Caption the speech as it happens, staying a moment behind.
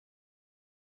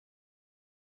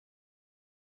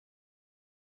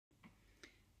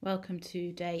Welcome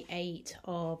to day 8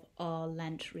 of our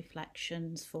Lent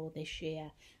reflections for this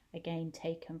year, again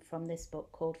taken from this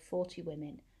book called 40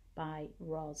 Women by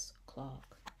Ros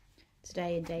Clark.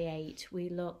 Today in day 8 we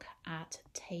look at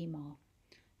Tamar,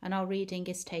 and our reading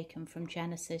is taken from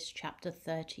Genesis chapter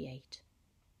 38.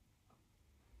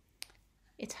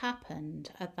 It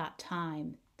happened at that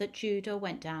time that Judah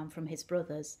went down from his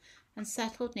brothers and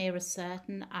settled near a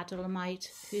certain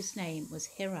Adullamite whose name was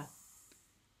Hira.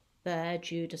 There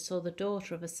Judah saw the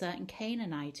daughter of a certain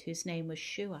Canaanite whose name was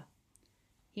Shua.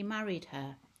 He married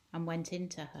her and went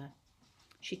into her.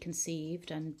 She conceived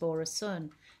and bore a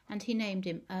son, and he named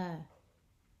him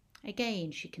Again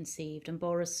she conceived and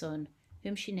bore a son,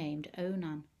 whom she named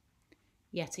Onan.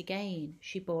 Yet again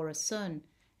she bore a son,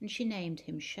 and she named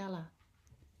him Shelah.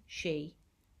 She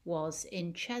was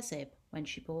in Chezib when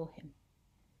she bore him.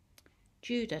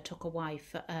 Judah took a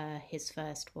wife for his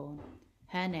firstborn.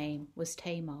 Her name was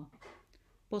Tamar.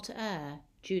 But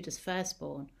Judah's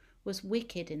firstborn, was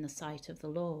wicked in the sight of the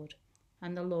Lord,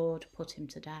 and the Lord put him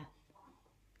to death.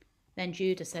 Then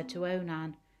Judah said to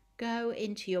Onan, "Go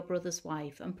into your brother's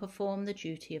wife and perform the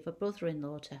duty of a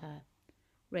brother-in-law to her.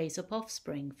 Raise up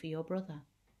offspring for your brother."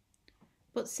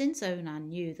 But since Onan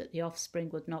knew that the offspring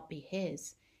would not be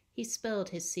his, he spilled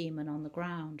his semen on the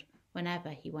ground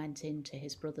whenever he went in to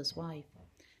his brother's wife,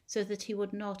 so that he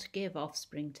would not give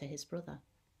offspring to his brother.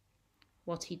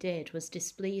 What he did was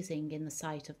displeasing in the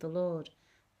sight of the Lord,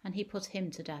 and he put him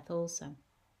to death also.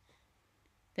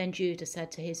 Then Judah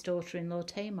said to his daughter-in-law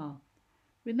Tamar,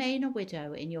 "Remain a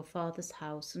widow in your father's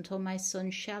house until my son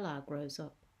Shelah grows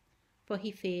up," for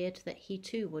he feared that he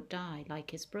too would die like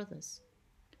his brothers.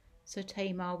 So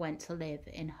Tamar went to live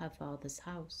in her father's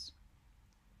house.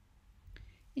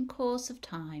 In course of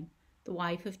time, the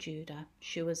wife of Judah,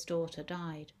 Shua's daughter,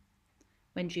 died.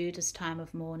 When Judah's time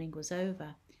of mourning was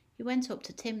over, he went up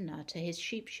to Timnah to his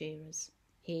sheep shearers,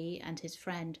 he and his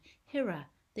friend Hira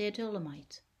the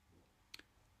Adullamite.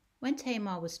 When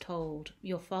Tamar was told,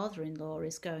 "Your father-in-law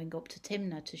is going up to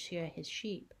Timnah to shear his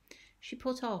sheep," she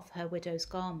put off her widow's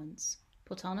garments,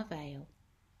 put on a veil,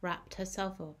 wrapped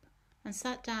herself up, and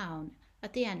sat down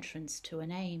at the entrance to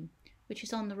Enaim, which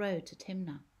is on the road to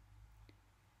Timnah.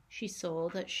 She saw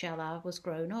that Shelah was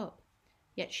grown up,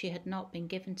 yet she had not been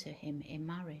given to him in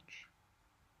marriage.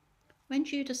 When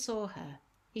Judah saw her,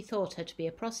 he thought her to be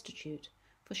a prostitute,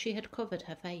 for she had covered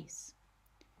her face.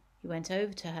 He went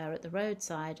over to her at the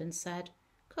roadside and said,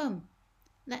 "Come,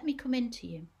 let me come in to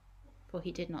you," for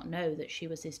he did not know that she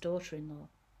was his daughter-in-law.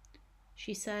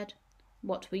 She said,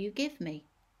 "What will you give me,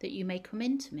 that you may come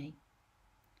in to me?"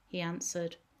 He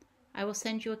answered, "I will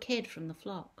send you a kid from the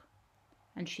flock."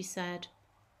 And she said,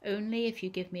 "Only if you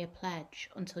give me a pledge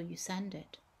until you send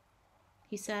it."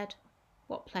 He said,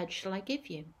 "What pledge shall I give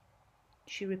you?"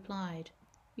 She replied,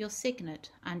 "Your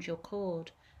signet and your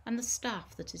cord, and the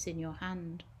staff that is in your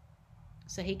hand."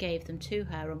 So he gave them to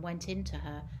her and went in to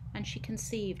her, and she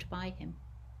conceived by him.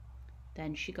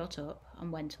 Then she got up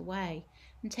and went away,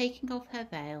 and taking off her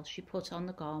veil, she put on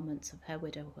the garments of her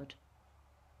widowhood.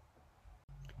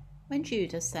 When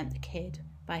Judah sent the kid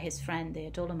by his friend the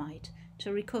Adullamite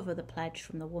to recover the pledge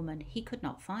from the woman, he could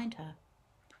not find her.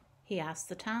 He asked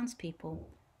the townspeople,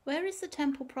 "Where is the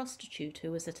temple prostitute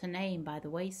who was at Enaim by the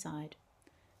wayside?"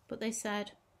 But they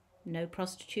said, "No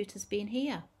prostitute has been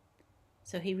here."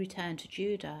 So he returned to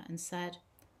Judah and said,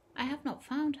 "I have not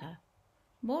found her."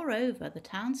 Moreover, the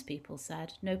townspeople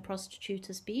said, "No prostitute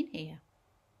has been here."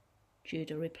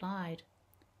 Judah replied,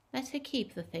 "Let her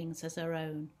keep the things as her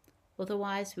own,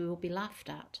 otherwise we will be laughed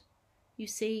at. You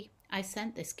see, I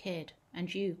sent this kid,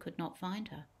 and you could not find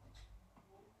her."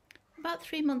 About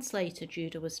 3 months later,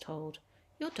 Judah was told,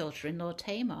 "Your daughter-in-law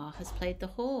Tamar has played the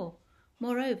whore.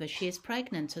 Moreover, she is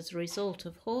pregnant as a result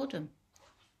of whoredom."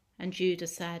 And Judah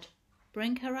said,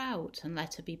 "Bring her out and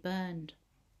let her be burned."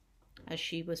 As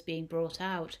she was being brought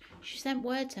out, she sent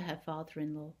word to her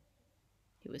father-in-law,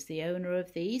 "It was the owner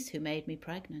of these who made me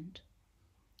pregnant."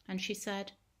 And she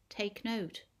said, "Take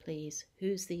note, please,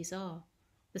 whose these are,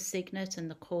 the signet and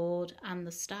the cord and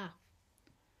the staff."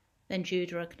 Then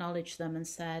Judah acknowledged them and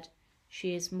said,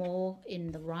 "She is more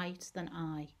in the right than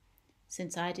I,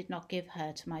 since I did not give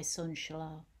her to my son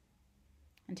Shelah."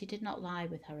 And he did not lie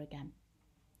with her again.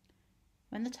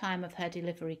 When the time of her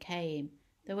delivery came,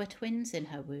 there were twins in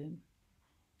her womb.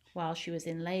 While she was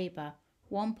in labour,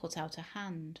 one put out a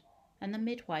hand, and the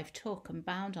midwife took and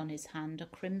bound on his hand a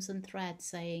crimson thread,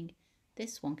 saying,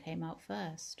 "This one came out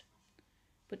first."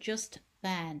 But just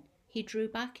then he drew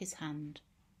back his hand,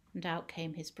 and out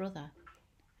came his brother.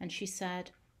 And she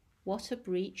said, "What a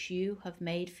breach you have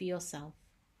made for yourself."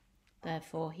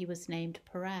 Therefore he was named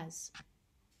Perez.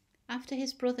 after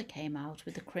his brother came out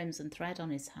with the crimson thread on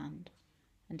his hand,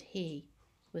 and he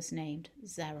was named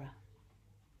Zerah.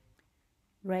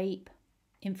 Rape,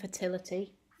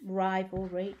 infertility,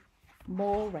 rivalry,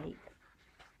 more rape,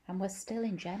 and we're still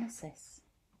in Genesis.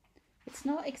 It's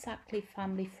not exactly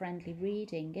family-friendly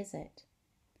reading, is it?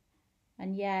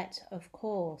 And yet, of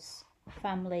course,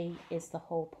 family is the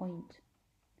whole point.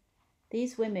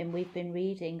 These women we've been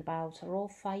reading about are all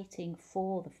fighting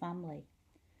for the family,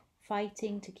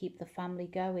 fighting to keep the family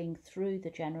going through the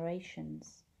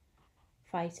generations,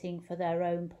 fighting for their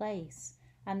own place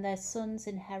and their son's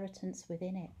inheritance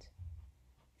within it,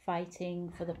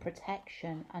 fighting for the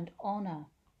protection and honour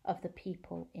of the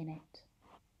people in it.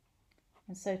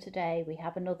 And so today we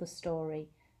have another story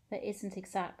that isn't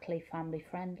exactly family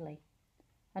friendly.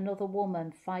 Another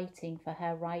woman fighting for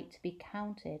her right to be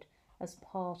counted as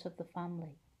part of the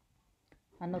family.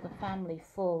 Another family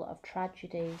full of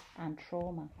tragedy and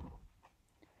trauma.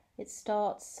 It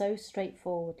starts so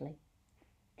straightforwardly.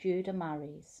 Judah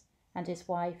marries, and his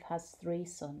wife has 3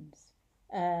 sons,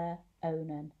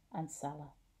 Onan, and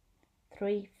Salah.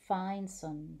 3 fine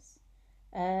sons,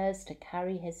 heirs to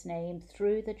carry his name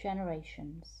through the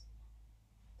generations.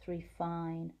 3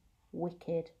 fine,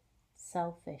 wicked,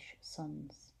 selfish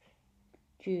sons.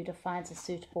 Judah finds a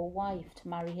suitable wife to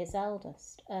marry his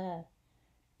eldest,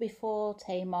 Before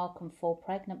Tamar can fall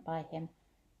pregnant by him,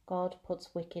 God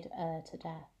puts wicked to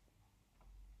death.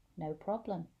 No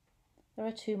problem. There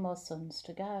are 2 more sons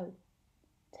to go.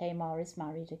 Tamar is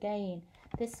married again,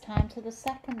 this time to the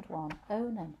second one,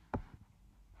 Onan.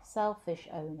 Selfish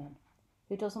Onan,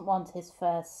 who doesn't want his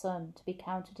first son to be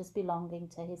counted as belonging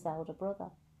to his elder brother.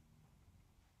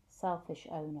 Selfish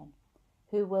Onan,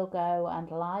 who will go and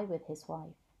lie with his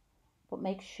wife, but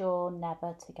make sure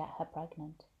never to get her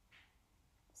pregnant.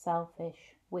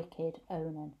 Selfish, wicked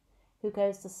Onan, who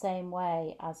goes the same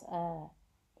way as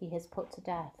he is put to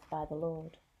death by the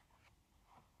Lord.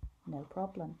 No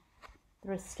problem.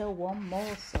 There is still one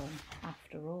more son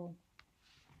after all.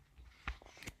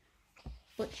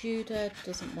 But Judah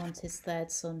doesn't want his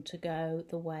 3rd son to go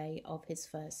the way of his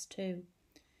first 2.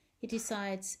 He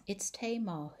decides it's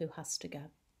Tamar who has to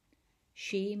go.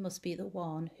 She must be the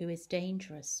one who is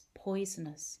dangerous,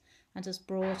 poisonous, and has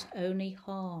brought only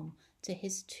harm to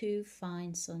his 2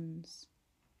 fine sons.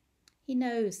 He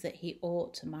knows that he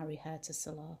ought to marry her to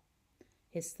Salah,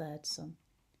 his 3rd son.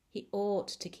 He ought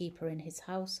to keep her in his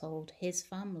household, his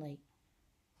family,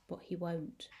 but he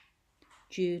won't.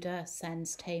 Judah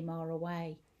sends Tamar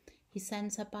away. He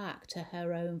sends her back to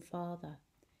her own father.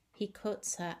 He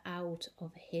cuts her out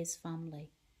of his family.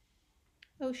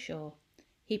 Oh, sure,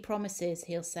 he promises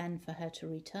he'll send for her to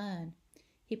return.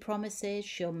 He promises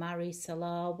she'll marry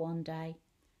Salah one day.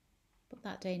 But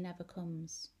that day never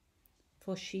comes,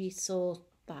 for she saw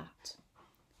that,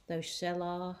 though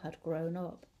Salah had grown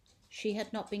up, she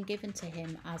had not been given to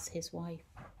him as his wife.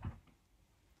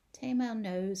 Tamar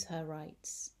knows her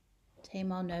rights.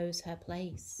 Tamar knows her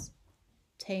place.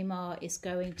 Tamar is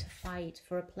going to fight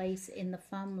for a place in the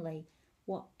family,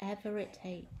 whatever it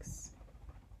takes.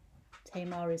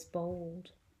 Tamar is bold.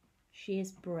 She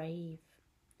is brave.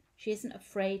 She isn't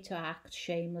afraid to act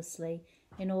shamelessly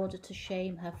in order to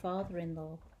shame her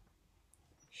father-in-law.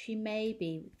 She may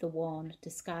be the one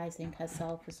disguising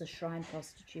herself as a shrine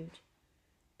prostitute,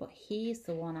 but he's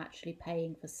the one actually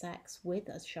paying for sex with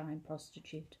a shrine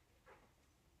prostitute.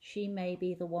 She may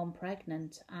be the one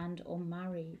pregnant and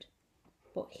unmarried,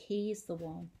 but he's the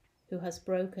one who has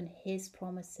broken his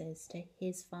promises to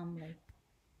his family.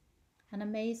 And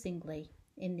amazingly,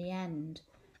 in the end,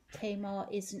 Tamar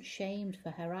isn't shamed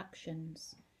for her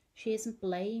actions. She isn't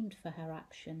blamed for her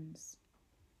actions.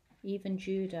 Even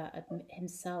Judah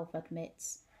himself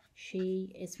admits,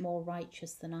 she is more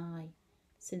righteous than I,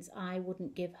 since I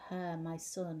wouldn't give her my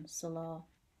son Salah.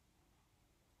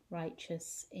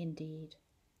 Righteous indeed.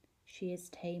 She is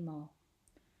Tamar,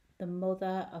 the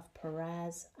mother of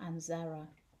Perez and Zerah.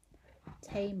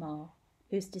 Tamar,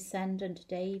 whose descendant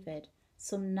David,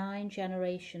 some 9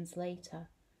 generations later,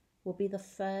 will be the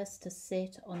first to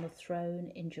sit on the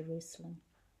throne in Jerusalem.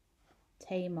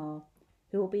 Tamar,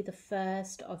 who will be the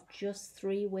first of just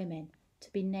 3 women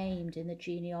to be named in the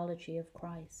genealogy of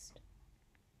Christ.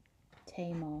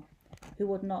 Tamar, who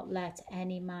would not let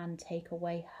any man take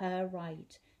away her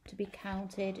right to be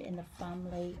counted in the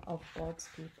family of God's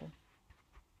people.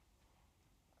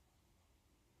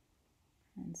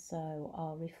 And so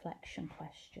our reflection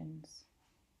questions.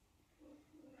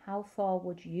 How far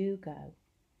would you go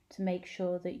to make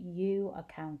sure that you are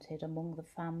counted among the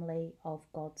family of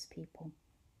God's people?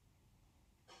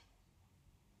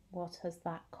 What has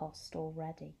that cost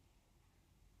already?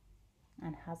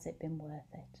 And has it been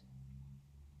worth it?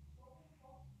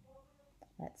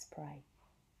 Let's pray.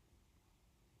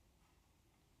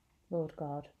 Lord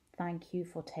God, thank you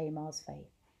for Tamar's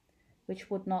faith, which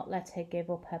would not let her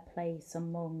give up her place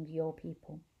among your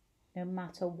people, no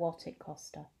matter what it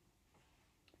cost her.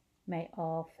 May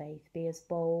our faith be as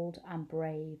bold and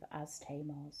brave as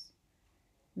Tamar's.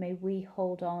 May we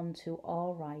hold on to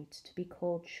our right to be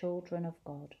called children of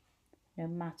God, no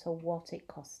matter what it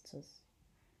costs us,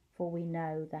 for we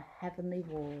know the heavenly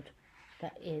reward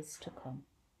that is to come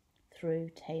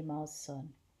through Tamar's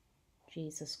Son,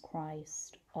 Jesus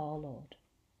Christ our Lord.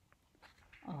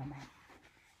 Amen.